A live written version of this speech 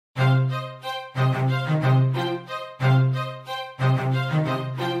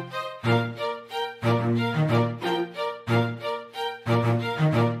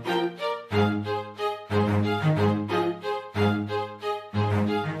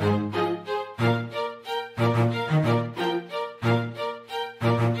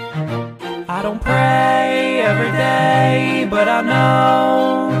I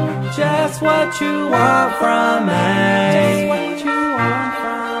know just what you want from me.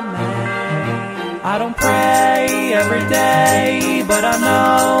 I don't pray every day, but I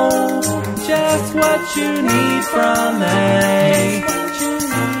know just what you need from me.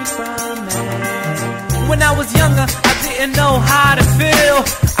 When I was younger, I didn't know how to feel.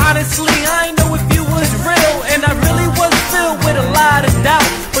 Honestly, I ain't know if you was real, and I really was filled with a lot of doubt.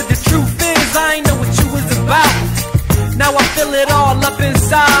 But the truth is, I ain't know what you was about. Now I feel it all up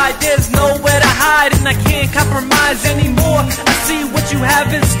inside. There's nowhere to hide, and I can't compromise anymore. I see what you have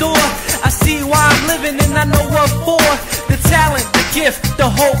in store. I see why I'm living, and I know what for. The talent, the gift, the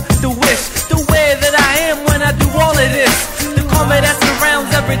hope, the wish, the way that I am when I do all of this. The karma that surrounds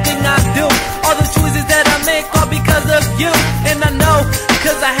everything I do. All the choices that I make are because of you. And I know,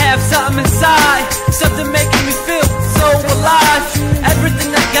 cause I have something inside, something making me feel so alive. Everything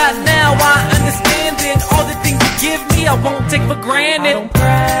I got now, I understand it. All the things you give me, I won't take for granted. I don't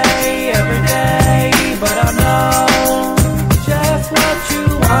pray every day, but I know just what you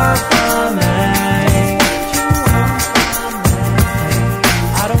want from me.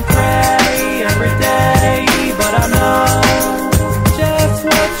 I don't pray every day, but I know just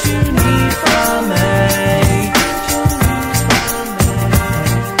what you need from me.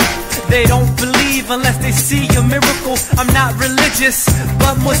 They don't believe unless they see a miracle. I'm not religious,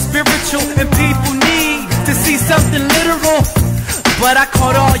 but more spiritual, and people need to see something literal. But I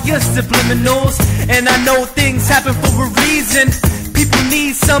caught all your subliminals, and I know things happen for a reason. People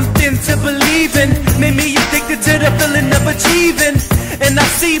need something to believe in. Made me addicted to the feeling of achieving. And I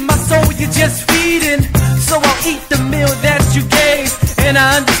see my soul you're just feeding, so I'll eat the meal that you gave. And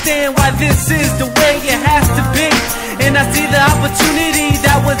I understand why this is the way it has to be. And I see the opportunity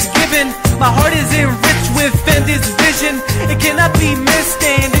that was given. My heart is enriched within this vision. It cannot be missed,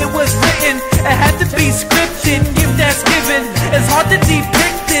 and it was written. It had to be scripted, gift that's given. It's hard to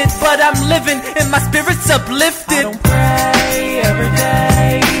depict it, but I'm living, and my spirit's uplifted. I don't pray every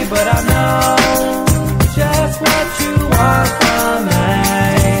day, but I know just what you want from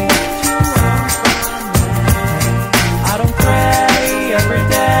me. I don't pray every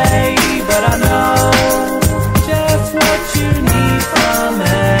day, but I know just what you need from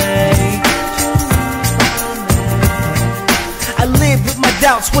me. I lived with my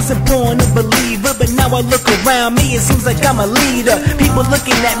doubts, wasn't born a believer, but now I look around me, it seems like I'm a leader. People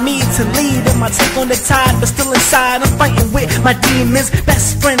looking at me to lead them. I take on the tide, but still inside I'm fighting with my demons.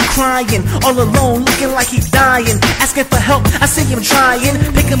 Best friend crying, all alone, looking like he's dying. Asking for help, I see him trying.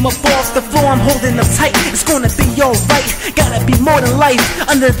 Pick him up off the floor, I'm holding him tight. It's gonna be alright, gotta be more than life.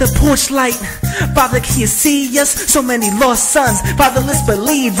 Under the porch light, Father, can you see us? So many lost sons, fatherless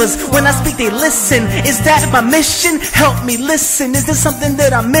believers. When I speak, they listen. Is that my mission? Help me listen. Is there something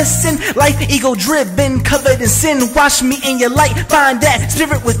that I'm missing? Life ego driven, covered in sin. Wash me in your light, find that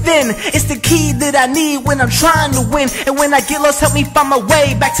spirit within. It's the key that I need when I'm trying to win. And when I get lost, help me find my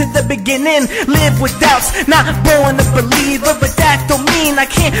way back to the beginning. Live with doubts, not born a believer, but that don't mean I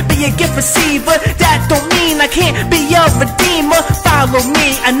can't be a gift receiver. That don't mean I can't be a redeemer. Follow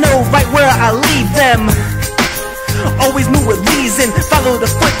me, I know right where I leave them. Always move with reason, follow the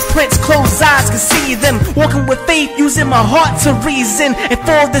footprints, closed eyes can see them. Walking with faith, using my heart to reason. And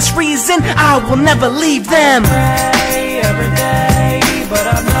for this reason, I will never leave them. I pray every day, but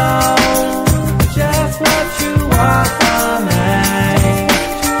I know